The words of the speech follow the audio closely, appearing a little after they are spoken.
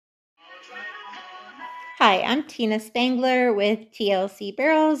Hi, I'm Tina Spangler with TLC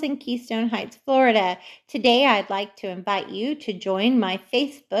Barrels in Keystone Heights, Florida. Today, I'd like to invite you to join my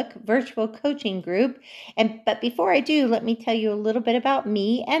Facebook virtual coaching group. But before I do, let me tell you a little bit about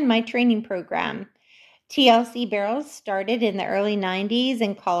me and my training program. TLC Barrels started in the early 90s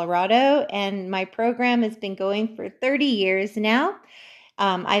in Colorado, and my program has been going for 30 years now.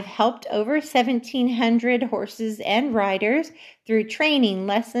 I've helped over 1,700 horses and riders through training,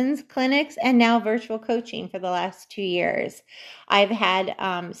 lessons, clinics, and now virtual coaching for the last 2 years. I've had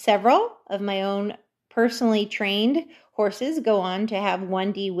several of my own personally trained horses go on to have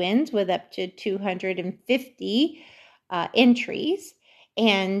 1D wins with up to 250 entries.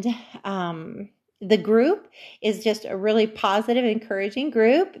 And the group is just a really positive, encouraging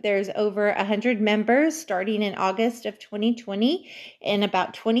group. There's over 100 members starting in August of 2020 in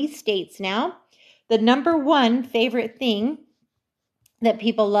about 20 states now. The number one favorite thing that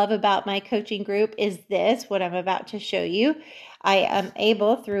people love about my coaching group is what I'm about to show you. I am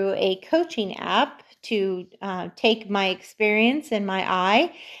able, through a coaching app, to take my experience in my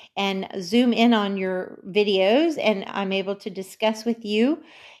eye and zoom in on your videos, and I'm able to discuss with you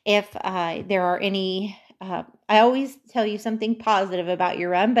if there are any. I always tell you something positive about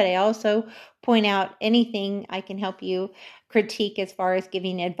your run, but I also point out anything I can help you critique as far as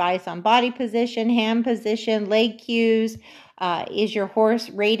giving advice on body position, hand position, leg cues. Is your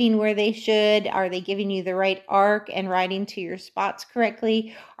horse rating where they should? Are they giving you the right arc and riding to your spots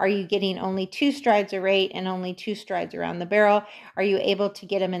correctly? Are you getting only 2 strides a rate and only 2 strides around the barrel? Are you able to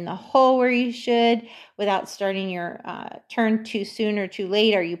get them in the hole where you should without starting your turn too soon or too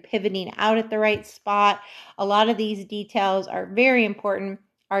late? Are you pivoting out at the right spot? A lot of these details are very important.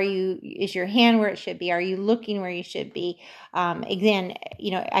 Is your hand where it should be? Are you looking where you should be? Again,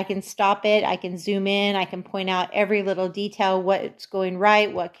 I can stop it. I can zoom in. I can point out every little detail, what's going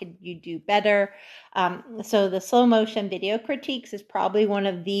right, what could you do better. So the slow motion video critiques is probably one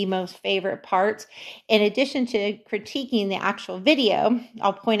of the most favorite parts. In addition to critiquing the actual video,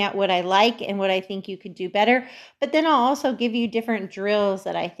 I'll point out what I like and what I think you could do better. But then I'll also give you different drills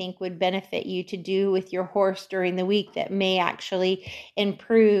that I think would benefit you to do with your horse during the week that may actually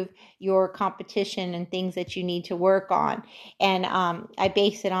improve your competition and things that you need to work on. And I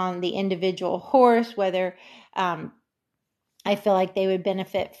base it on the individual horse, whether I feel like they would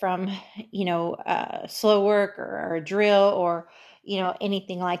benefit from, slow work or a drill or,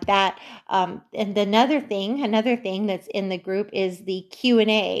 anything like that. And another thing that's in the group is the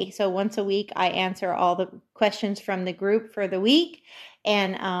Q&A. So once a week, I answer all the questions from the group for the week.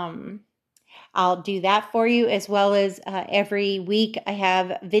 And I'll do that for you, as well as every week I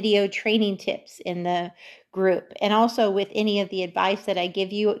have video training tips in the group. And also with any of the advice that I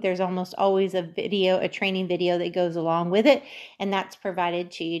give you, there's almost always a training video that goes along with it, and that's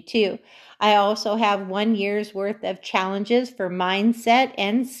provided to you too. I also have 1 year's worth of challenges for mindset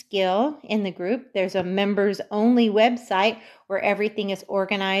and skill in the group. There's a members only website where everything is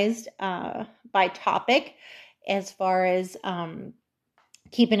organized by topic as far as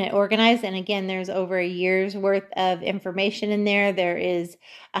keeping it organized. And again, there's over a year's worth of information in there. There is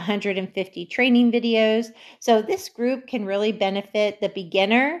 150 training videos. So this group can really benefit the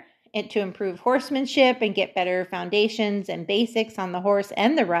beginner and to improve horsemanship and get better foundations and basics on the horse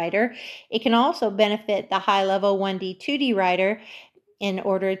and the rider. It can also benefit the high-level 1D, 2D rider in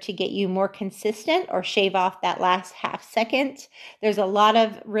order to get you more consistent or shave off that last half second. There's a lot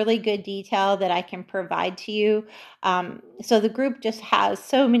of really good detail that I can provide to you. So the group just has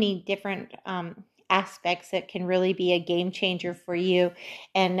so many different aspects that can really be a game changer for you.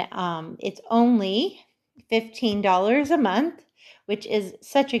 And it's only $15 a month, which is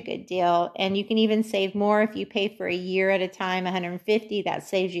such a good deal. And you can even save more if you pay for a year at a time, $150. That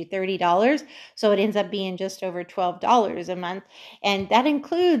saves you $30. So it ends up being just over $12 a month. And that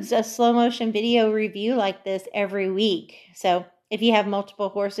includes a slow motion video review like this every week. So if you have multiple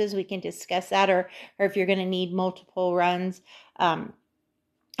horses, we can discuss that, or if you're going to need multiple runs on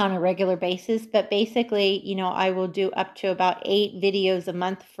a regular basis. But basically, I will do up to about 8 videos a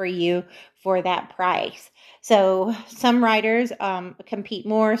month for you for that price. So some riders compete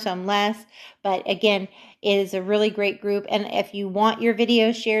more, some less, but again, it is a really great group. And if you want your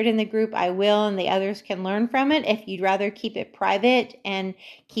videos shared in the group, I will, and the others can learn from it. If you'd rather keep it private and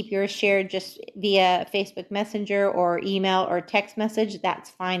keep yours shared just via Facebook Messenger or email or text message,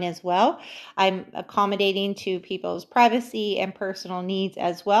 that's fine as well. I'm accommodating to people's privacy and personal needs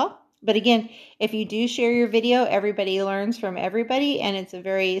as well. But again, if you do share your video, everybody learns from everybody, and it's a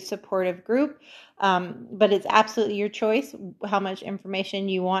very supportive group. But it's absolutely your choice how much information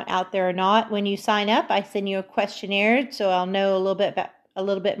you want out there or not. When you sign up, I send you a questionnaire, so I'll know a little bit a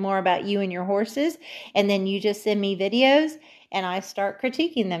little bit more about you and your horses, and then you just send me videos and I start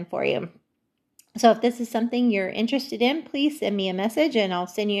critiquing them for you. So if this is something you're interested in, please send me a message and I'll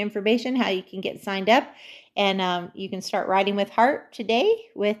send you information how you can get signed up. And you can start riding with heart today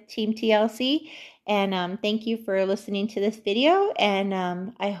with Team TLC. And thank you for listening to this video. And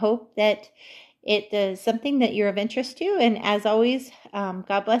I hope that it is something that you're of interest to. And as always,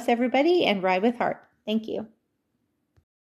 God bless everybody and ride with heart. Thank you.